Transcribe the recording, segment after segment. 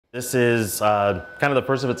This is kind of the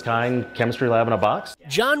first of its kind chemistry lab in a box.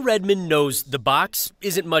 John Redmond knows the box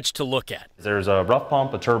isn't much to look at. There's a rough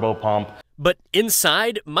pump, a turbo pump. But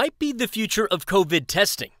inside might be the future of COVID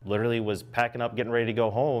testing. Literally was packing up, getting ready to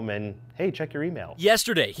go home, and hey, check your email.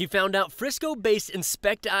 Yesterday, he found out Frisco-based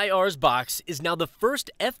Inspect IR's box is now the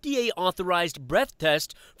first FDA-authorized breath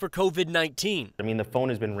test for COVID-19. I mean, the phone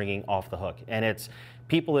has been ringing off the hook, and it's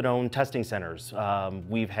people that own testing centers.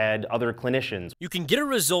 We've had other clinicians. You can get a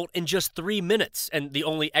result in just 3 minutes, and the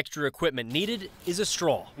only extra equipment needed is a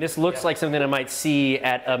straw. This looks like something I might see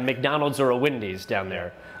at a McDonald's or a Wendy's down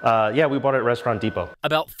there. Yeah, we bought it at Restaurant Depot.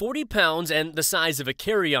 About 40 pounds and the size of a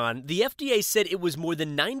carry-on, the FDA said it was more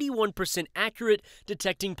than 91% accurate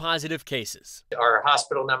detecting positive cases. Our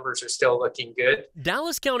hospital numbers are still looking good.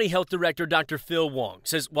 Dallas County Health Director Dr. Phil Wong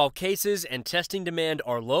says while cases and testing demand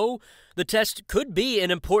are low, the test could be an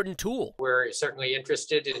important tool. We're certainly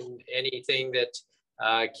interested in anything that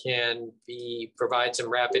can provide some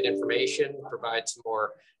rapid information, provide some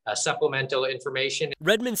more supplemental information.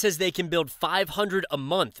 Redmond says they can build 500 a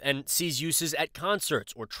month and sees uses at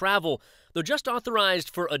concerts or travel. They're just authorized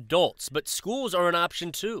for adults, but schools are an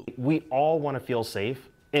option too. We all want to feel safe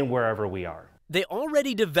in wherever we are. They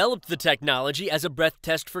already developed the technology as a breath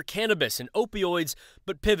test for cannabis and opioids,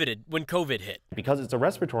 but pivoted when COVID hit. Because it's a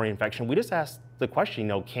respiratory infection, we just asked the question,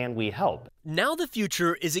 can we help? Now the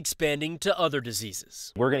future is expanding to other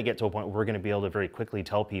diseases. We're going to get to a point where we're going to be able to very quickly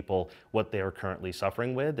tell people what they are currently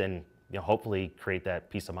suffering with and hopefully create that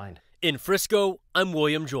peace of mind. In Frisco, I'm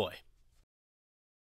William Joy.